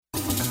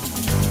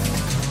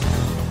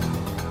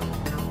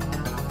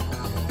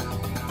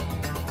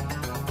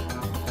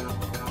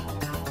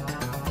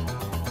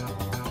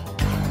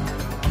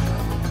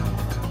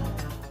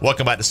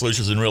Welcome back to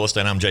Solutions in Real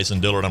Estate. I'm Jason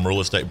Dillard. I'm a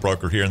real estate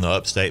broker here in the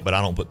upstate, but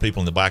I don't put people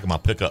in the back of my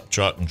pickup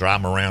truck and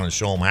drive them around and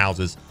show them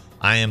houses.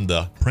 I am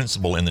the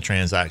principal in the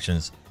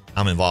transactions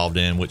I'm involved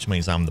in, which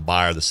means I'm the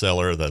buyer, the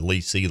seller, the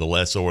leasee, the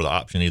lessor, the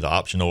optionee, the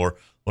optionor.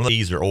 One of the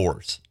e's or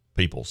ors,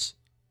 peoples.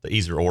 The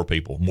e's or or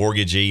people.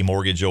 Mortgagee,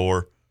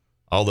 mortgagor,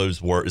 all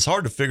those words. It's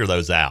hard to figure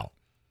those out,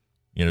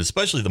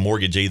 especially the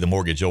mortgagee, the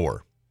mortgagor.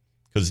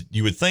 Because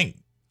you would think,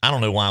 I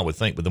don't know why I would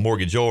think, but the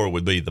mortgagor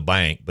would be the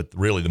bank, but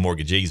really the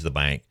mortgagee is the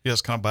bank. Yeah,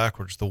 it's kind of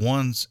backwards. The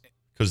ones,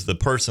 because the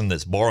person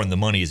that's borrowing the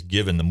money is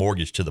giving the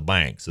mortgage to the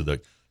bank. So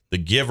the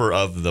giver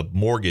of the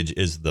mortgage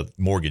is the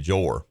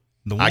mortgagor.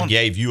 I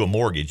gave you a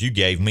mortgage. You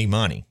gave me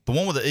money. The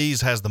one with the E's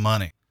has the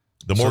money.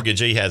 The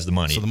mortgagee has the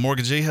money. So the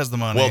mortgagee has the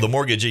money. Well, the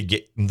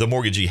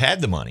mortgagee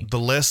had the money. The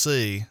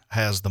lessee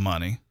has the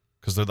money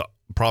because they're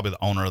probably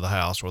the owner of the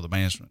house or the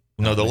management.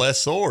 No, the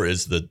lessor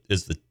is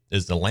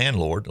the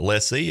landlord. The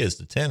lessee is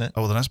the tenant.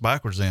 Oh, then that's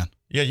backwards then.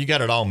 Yeah, you got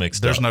it all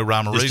mixed up. There's no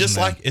rhyme or reason.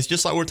 It's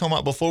just like we were talking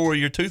about before with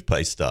your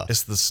toothpaste stuff.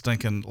 It's the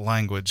stinking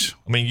language.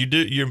 I mean,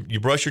 you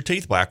brush your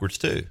teeth backwards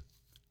too.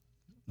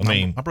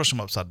 I brush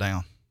them upside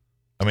down.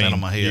 Stand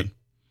on my head.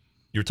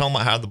 You're talking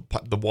about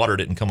how the water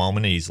didn't come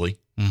on easily,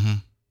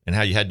 and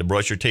how you had to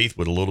brush your teeth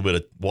with a little bit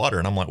of water.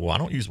 And I'm like, well, I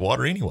don't use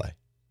water anyway.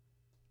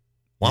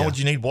 Why would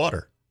you need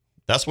water?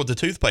 That's what the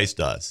toothpaste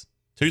does.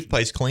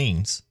 Toothpaste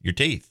cleans your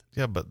teeth.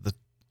 Yeah, but the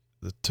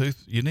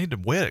tooth, you need to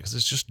wet it because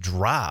it's just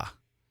dry.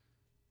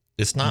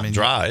 It's not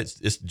dry.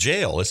 It's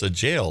gel. It's a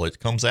gel. It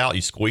comes out.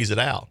 You squeeze it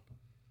out.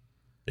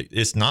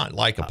 It's not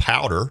like a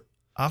powder.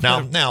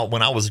 Now,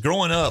 when I was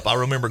growing up, I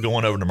remember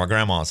going over to my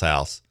grandma's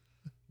house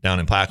down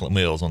in Packlet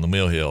Mills on the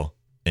Mill Hill,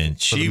 and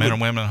the men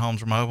and women in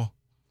homes are mobile.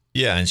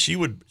 Yeah, and she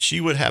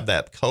would have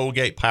that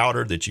Colgate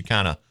powder that you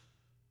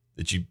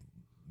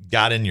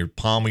got in your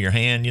palm of your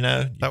hand.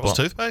 That was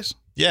toothpaste.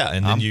 Yeah,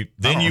 and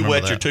then you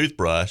wet your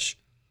toothbrush,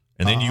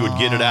 and then you would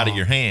get it out of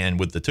your hand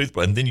with the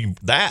toothbrush, and then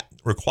that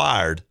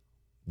required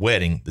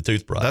wetting the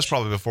toothbrush. That's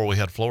probably before we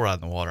had fluoride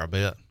in the water, I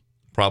bet.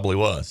 Probably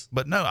was.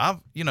 But no,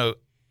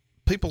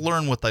 people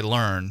learn what they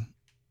learn,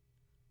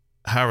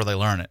 however they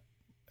learn it.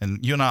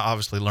 And you and I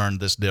obviously learned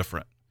this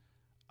different.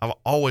 I've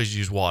always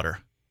used water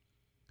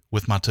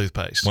with my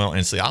toothpaste. Well,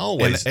 and see, I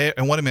always...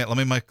 And wait a minute, let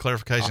me make a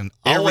clarification.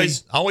 I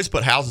always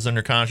put houses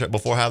under contract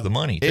before I have the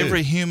money, too.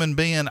 Every human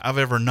being I've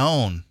ever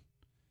known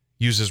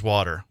uses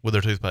water with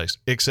their toothpaste,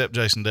 except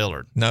Jason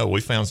Dillard. No,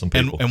 we found some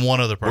people. And one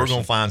other person. We're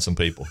going to find some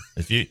people.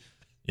 We're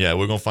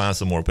going to find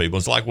some more people.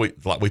 It's like we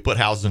put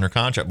houses under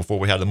contract before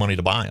we had the money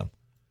to buy them.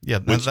 Yeah,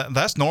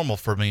 that's normal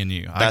for me and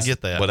you. I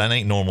get that. But that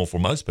ain't normal for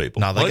most people.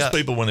 Most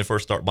people, when they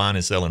first start buying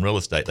and selling real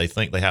estate, they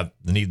think they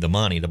need the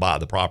money to buy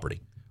the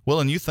property.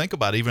 Well, and you think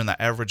about even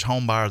the average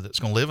home buyer that's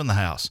going to live in the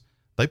house.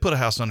 They put a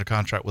house under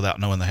contract without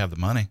knowing they have the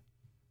money.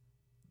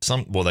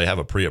 They have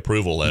a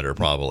pre-approval letter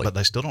probably. But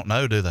they still don't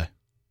know, do they?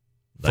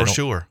 For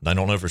sure. They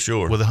don't know for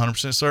sure. With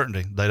 100%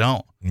 certainty. They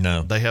don't.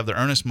 No. They have their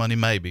earnest money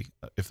maybe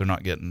if they're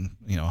not getting,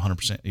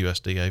 100%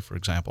 USDA, for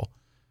example.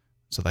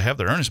 So they have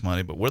their earnest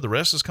money, but where the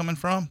rest is coming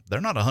from,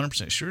 they're not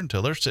 100% sure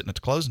until they're sitting at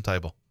the closing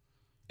table.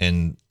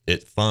 And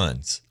it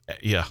funds.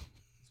 Yeah.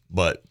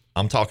 But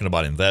I'm talking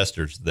about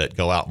investors that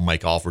go out and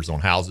make offers on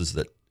houses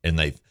and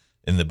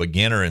the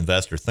beginner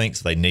investor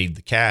thinks they need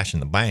the cash in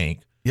the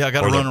bank. Yeah, I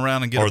got to run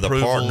around and get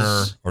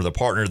approvals. the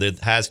partner that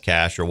has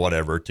cash or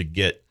whatever to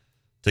get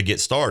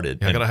started.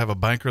 Yeah, I got to have a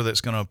banker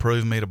that's going to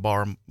approve me to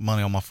borrow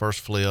money on my first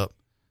flip.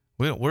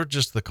 We're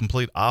just the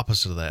complete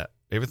opposite of that.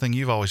 Everything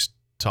you've always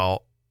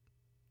taught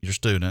your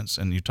students,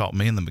 and you taught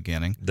me in the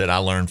beginning. That I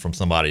learned from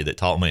somebody that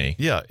taught me.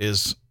 Yeah,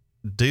 is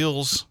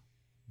deals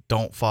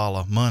don't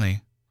follow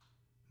money.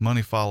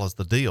 Money follows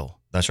the deal.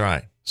 That's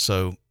right.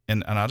 So,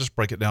 and I just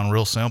break it down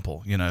real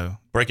simple,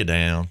 Break it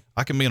down.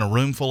 I can be in a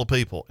room full of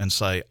people and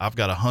say, I've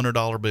got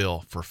 $100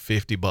 bill for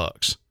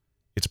 $50.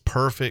 It's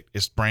perfect.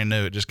 It's brand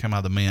new. It just came out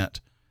of the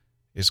mint.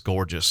 It's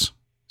gorgeous.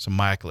 It's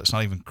immaculate. It's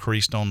not even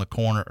creased on the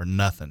corner or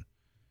nothing.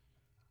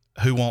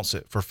 Who wants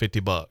it for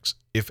 $50?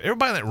 If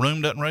everybody in that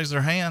room doesn't raise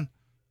their hand,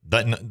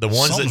 the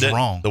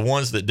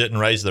ones that didn't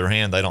raise their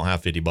hand, they don't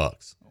have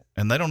 $50,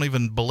 and they don't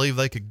even believe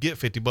they could get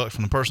 $50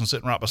 from the person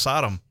sitting right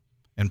beside them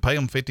and pay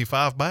them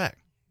 $55 back.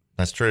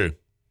 That's true.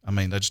 I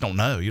mean, they just don't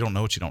know. You don't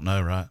know what you don't know,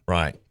 right?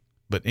 Right.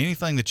 But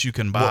anything that you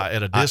can buy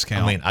at a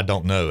discount. I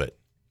don't know it.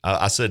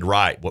 I said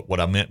right. What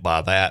I meant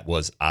by that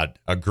was I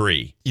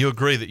agree. You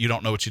agree that you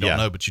don't know what you don't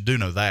know, but you do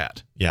know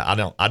that.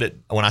 Yeah,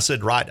 when I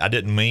said right, I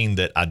didn't mean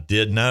that I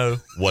did know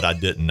what I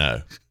didn't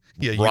know.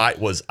 Yeah, right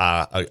was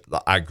I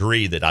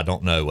agree that I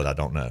don't know what I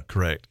don't know.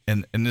 Correct.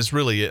 And this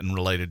really isn't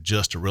related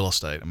just to real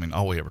estate. I mean,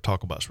 all we ever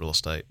talk about is real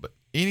estate, but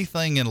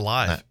anything in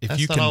life, if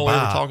you can buy. That's not all we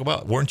ever talk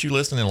about. Weren't you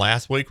listening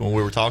last week when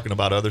we were talking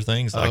about other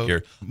things like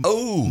the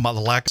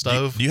lack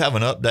stove? Do you have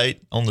an update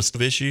on the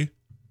stove issue?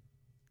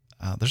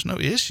 There's no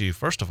issue.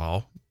 First of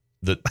all,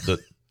 the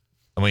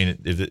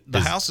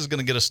house is going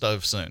to get a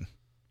stove soon.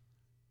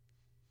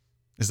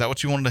 Is that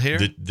what you wanted to hear?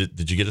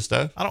 Did you get a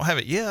stove? I don't have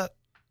it yet.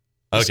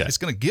 Okay. It's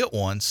going to get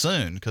one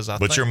soon because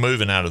But you're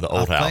moving out of the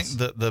old I house.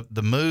 think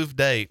the move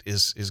date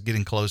is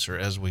getting closer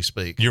as we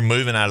speak. You're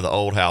moving out of the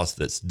old house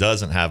that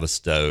doesn't have a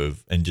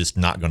stove and just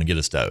not going to get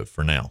a stove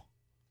for now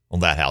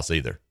on that house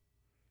either.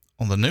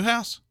 On the new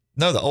house?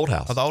 No, the old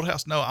house. Oh, the old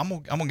house? No, I'm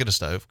gonna get a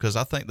stove because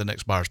I think the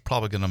next buyer's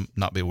probably gonna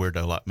not be a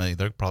weirdo like me.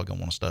 They're probably gonna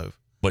want a stove.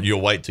 But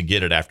you'll wait to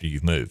get it after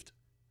you've moved.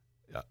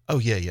 Oh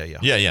yeah.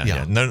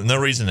 Yeah. No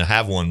reason to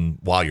have one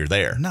while you're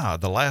there. No,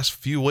 the last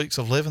few weeks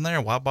of living there,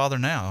 why bother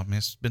now? I mean,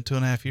 it's been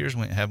 2.5 years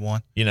we ain't had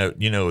one. You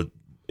know,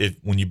 if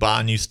when you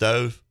buy a new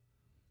stove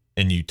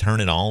and you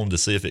turn it on to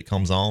see if it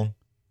comes on,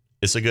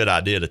 it's a good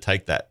idea to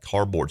take that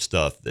cardboard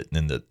stuff that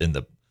in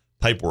the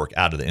paperwork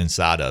out of the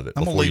inside of it.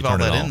 I'm gonna leave all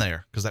that in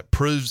there because that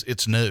proves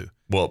it's new.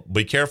 Well,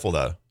 be careful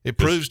though. It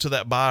proves to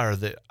that buyer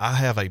that I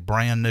have a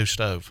brand new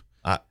stove.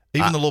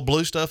 Even the little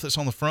blue stuff that's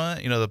on the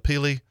front,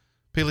 the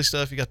peely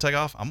stuff you got to take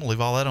off, I'm going to leave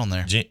all that on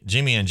there.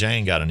 Jimmy and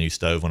Jane got a new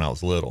stove when I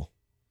was little.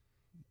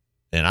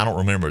 And I don't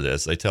remember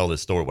this. They tell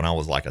this story when I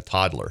was like a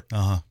toddler.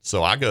 Uh-huh.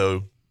 So I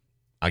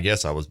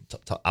guess I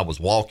was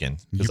walking.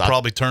 You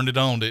probably turned it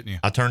on, didn't you?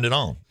 I turned it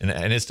on,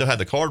 and it still had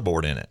the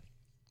cardboard in it.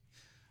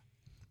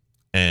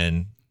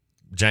 And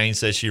Jane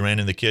says she ran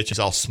in the kitchen,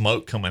 saw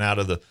smoke coming out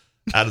of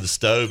the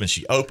stove, and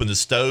she opened the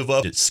stove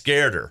up. It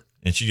scared her,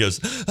 and she goes,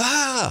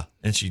 "Ah!"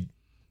 And she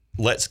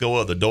lets go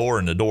of the door,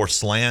 and the door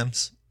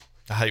slams.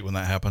 I hate when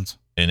that happens.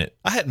 And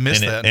I hadn't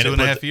missed that in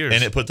 2.5 years.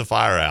 And it put the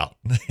fire out,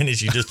 and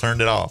she just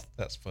turned it off.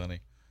 That's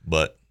funny.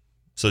 But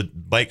so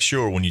make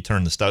sure when you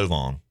turn the stove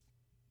on,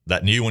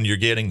 that new one you're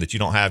getting that you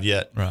don't have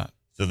yet. Right.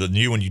 So the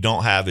new one you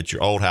don't have at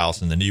your old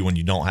house, and the new one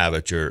you don't have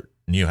at your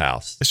new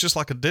house. It's just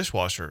like a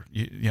dishwasher.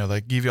 You know,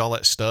 they give you all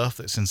that stuff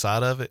that's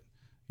inside of it.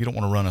 You don't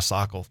want to run a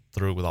cycle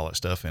through with all that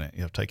stuff in it.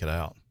 You have to take it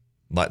out.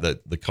 Like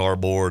the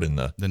cardboard and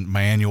the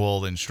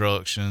manual, the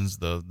instructions,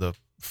 the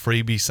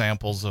freebie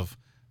samples of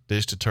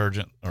dish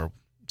detergent or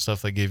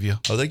stuff they give you.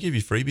 Oh, they give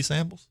you freebie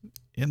samples?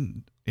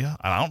 Yeah.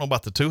 I don't know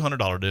about the $200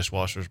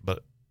 dishwashers,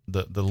 but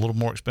the little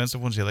more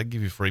expensive ones, yeah, they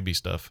give you freebie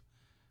stuff.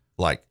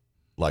 Like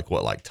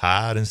what? Like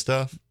Tide and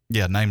stuff?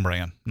 Yeah, name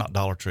brand, not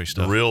Dollar Tree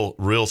stuff. The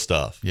real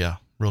stuff. Yeah,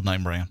 real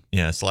name brand.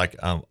 Yeah, it's like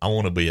I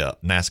want to be a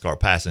NASCAR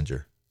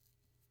passenger.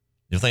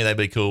 You think that'd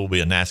be cool? Be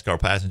a NASCAR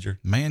passenger?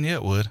 Man, yeah,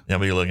 it would. Yeah,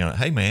 be looking at,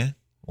 hey man,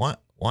 why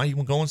are you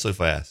going so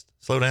fast?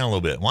 Slow down a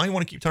little bit. Why do you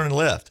want to keep turning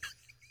left?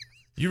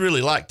 You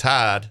really like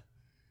Tide.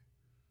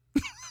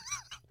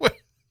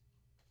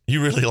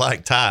 You really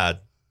like Tide.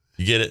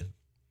 You get it?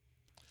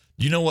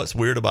 You know what's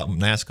weird about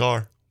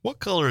NASCAR? What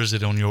color is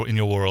it in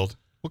your world?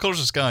 What color is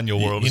the sky in your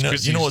world?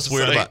 You know what's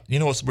weird about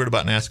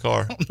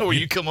NASCAR? I don't know where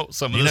you come up with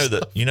some of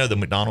this. You know the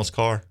McDonald's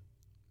car?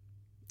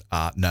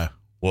 No.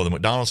 Well, the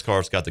McDonald's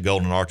car's got the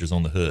golden arches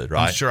on the hood,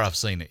 right? I'm sure I've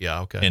seen it.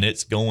 Yeah, okay. And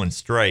it's going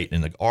straight,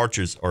 and the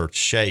arches are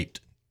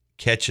shaped,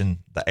 catching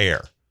the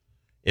air.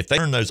 If they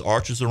turn those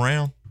arches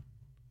around,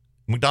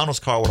 McDonald's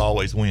car would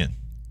always win.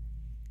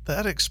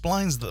 That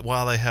explains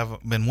why they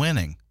haven't been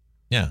winning.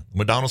 Yeah,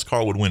 McDonald's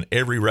car would win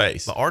every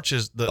race. The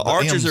arches, the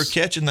arches M's, are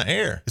catching the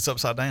air. It's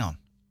upside down.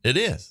 It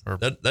is.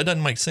 That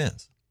doesn't make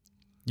sense.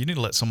 You need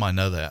to let somebody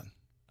know that.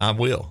 I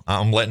will.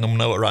 I'm letting them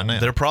know it right now.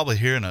 They're probably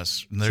hearing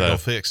us, and they're going to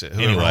fix it.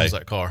 Whoever owns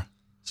that car.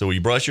 So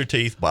you brush your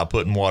teeth by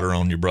putting water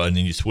on your brush, and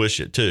then you swish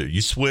it too.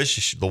 You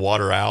swish the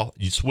water out.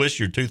 You swish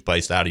your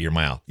toothpaste out of your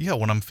mouth. Yeah,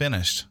 when I'm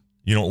finished.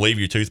 You don't leave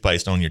your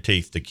toothpaste on your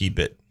teeth to keep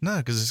it. No,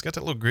 because it's got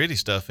that little gritty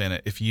stuff in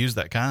it. If you use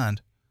that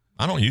kind.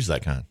 I don't use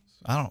that kind.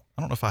 I don't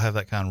know if I have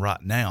that kind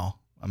right now.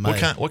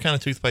 What kind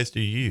of toothpaste do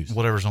you use?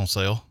 Whatever's on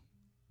sale.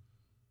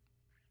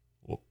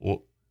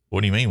 What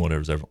do you mean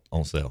whatever's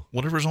on sale?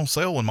 Whatever's on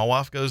sale when my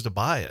wife goes to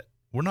buy it.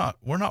 We're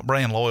not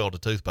brand loyal to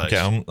toothpaste. Okay,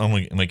 I'm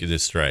going to make it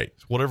this straight.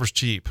 Whatever's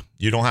cheap.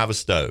 You don't have a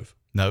stove.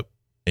 Nope.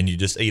 And you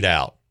just eat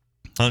out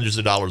hundreds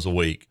of dollars a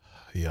week.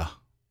 Yeah.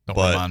 Don't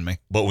remind me.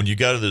 But when you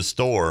go to the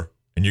store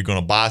and you're going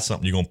to buy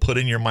something, you're going to put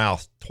in your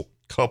mouth a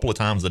couple of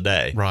times a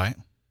day. Right.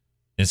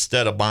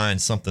 Instead of buying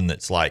something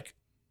that's like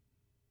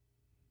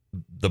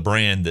the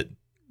brand that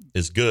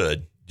is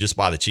good, just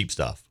buy the cheap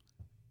stuff.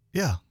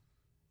 Yeah.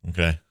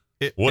 Okay.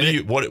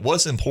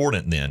 What's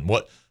important then?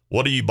 What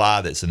do you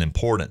buy that's an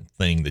important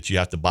thing that you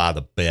have to buy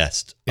the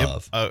best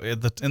of?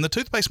 And the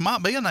toothpaste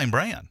might be a name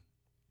brand.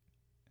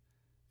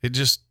 It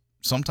just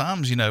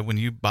sometimes, when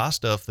you buy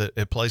stuff that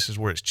at places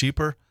where it's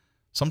cheaper,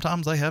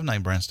 sometimes they have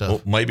name brand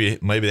stuff. Well, maybe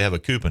they have a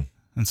coupon.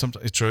 And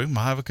sometimes it's true,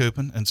 might have a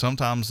coupon, and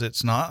sometimes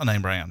it's not a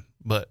name brand.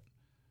 But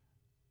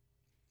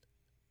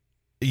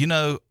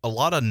a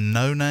lot of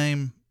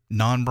no-name,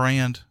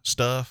 non-brand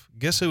stuff.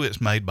 Guess who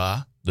it's made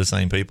by? The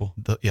same people.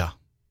 Yeah.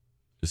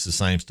 It's the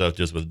same stuff,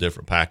 just with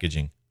different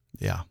packaging.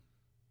 Yeah.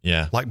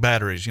 Yeah. Like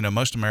batteries.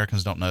 Most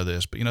Americans don't know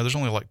this, but, there's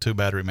only like 2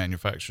 battery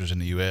manufacturers in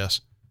the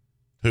U.S.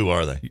 Who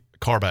are they?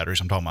 Car batteries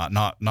I'm talking about,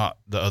 not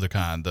the other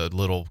kind, the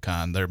little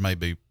kind. There may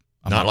be.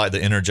 Not like the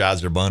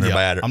Energizer Bunny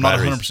batteries. I'm not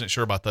 100%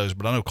 sure about those,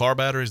 but I know car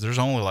batteries, there's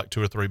only like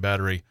 2 or 3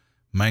 battery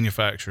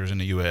manufacturers in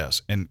the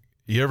U.S. And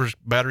you ever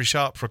battery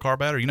shop for a car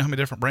battery? You know how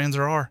many different brands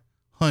there are?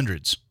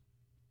 Hundreds.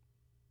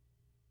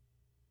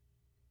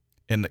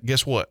 And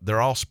guess what? They're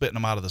all spitting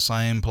them out of the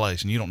same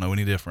place, and you don't know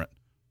any different.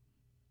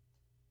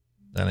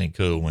 That ain't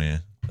cool,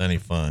 man. That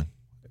ain't fun.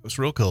 It was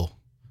real cool.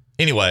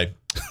 Anyway,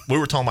 we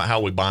were talking about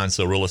how we buy and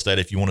sell real estate.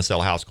 If you want to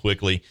sell a house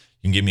quickly, you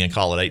can give me a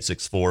call at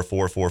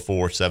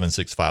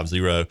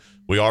 864-444-7650.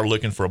 We are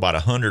looking for about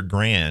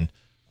 $100,000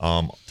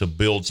 to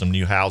build some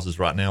new houses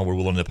right now. We're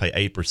willing to pay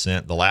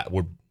 8%.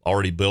 We're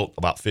already built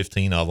about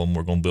 15 of them.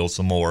 We're going to build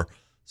some more.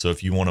 So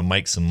if you want to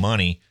make some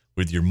money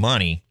with your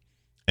money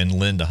and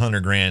lend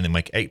 $100,000 and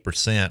make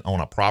 8%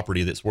 on a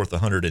property that's worth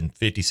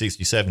 150,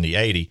 60, 70,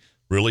 80,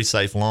 really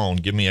safe loan,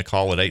 give me a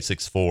call at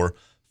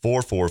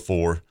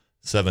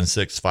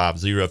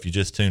 864-444-7650. If you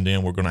just tuned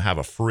in, we're going to have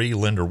a free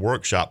lender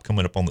workshop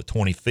coming up on the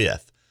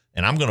 25th.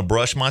 And I'm going to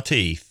brush my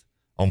teeth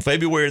on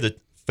February the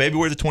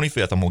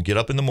 25th. I'm going to get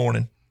up in the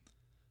morning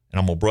and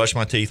I'm going to brush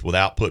my teeth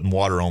without putting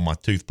water on my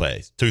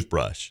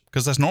toothbrush.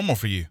 Because that's normal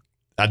for you.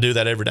 I do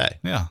that every day.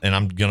 Yeah. And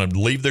I'm going to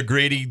leave the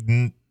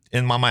gritty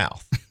in my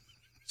mouth.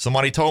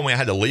 Somebody told me I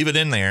had to leave it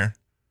in there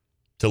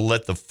to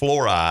let the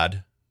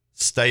fluoride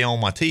stay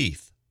on my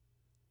teeth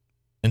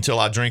until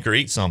I drink or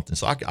eat something.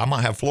 So I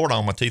might have fluoride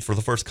on my teeth for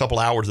the first couple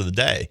hours of the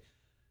day.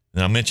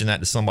 And I mentioned that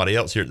to somebody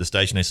else here at the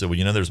station. They said,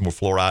 well, there's more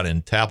fluoride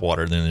in tap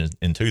water than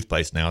in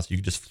toothpaste now. So you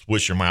can just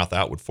swish your mouth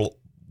out with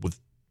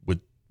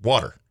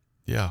water.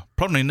 Yeah.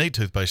 Probably don't need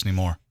toothpaste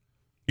anymore.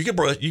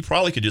 You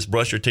probably could just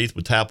brush your teeth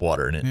with tap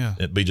water and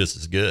it'd be just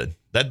as good.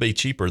 That'd be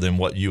cheaper than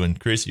what you and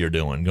Chrissy are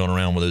doing, going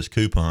around with those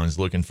coupons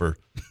looking for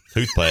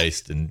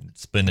toothpaste and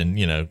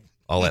spending,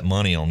 all that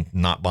money on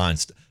not buying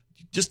stuff.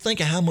 Just think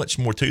of how much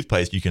more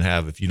toothpaste you can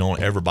have if you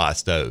don't ever buy a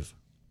stove.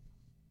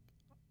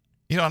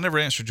 I never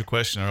answered your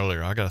question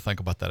earlier. I got to think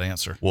about that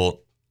answer.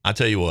 Well, I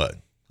tell you what,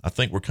 I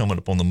think we're coming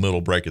up on the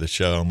middle break of the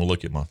show. I'm gonna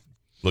look at my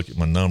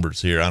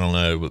numbers here. I don't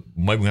know, but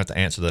maybe we have to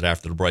answer that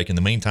after the break. In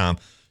the meantime,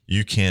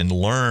 you can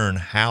learn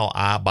how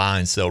I buy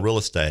and sell real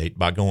estate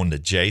by going to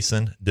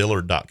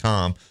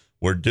jasondillard.com.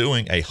 We're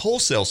doing a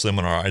wholesale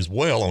seminar as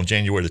well on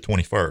January the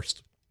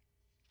 21st.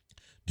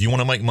 Do you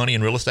want to make money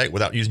in real estate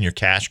without using your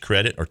cash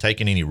credit or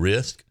taking any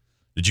risk?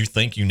 Did you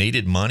think you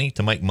needed money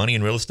to make money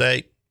in real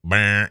estate?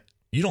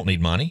 You don't need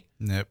money.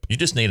 Nope. You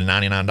just need a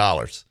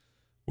 $99.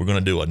 We're going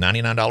to do a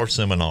 $99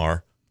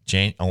 seminar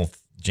on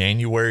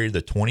January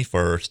the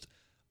 21st.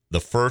 The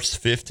first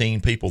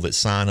 15 people that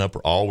sign up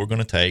are all we're going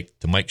to take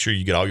to make sure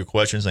you get all your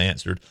questions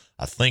answered.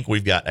 I think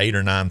we've got 8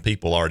 or 9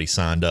 people already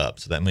signed up.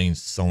 So that means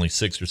it's only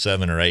 6 or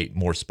 7 or 8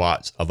 more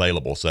spots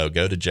available. So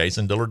go to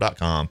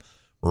jasondillard.com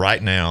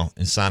right now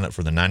and sign up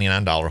for the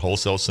 $99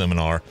 wholesale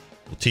seminar.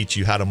 We'll teach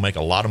you how to make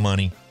a lot of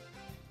money,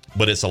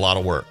 but it's a lot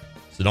of work.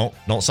 So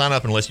don't sign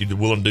up unless you're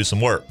willing to do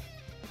some work.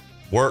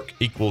 Work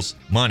equals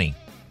money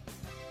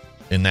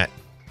in that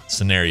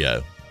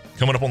scenario.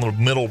 Coming up on the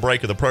middle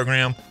break of the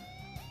program,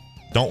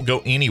 don't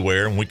go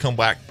anywhere. When we come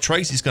back,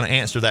 Tracy's going to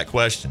answer that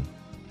question.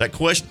 That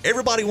question,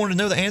 everybody wanted to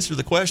know the answer to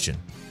the question.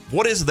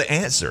 What is the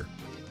answer?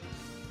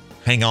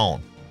 Hang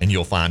on, and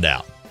you'll find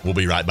out. We'll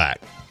be right back.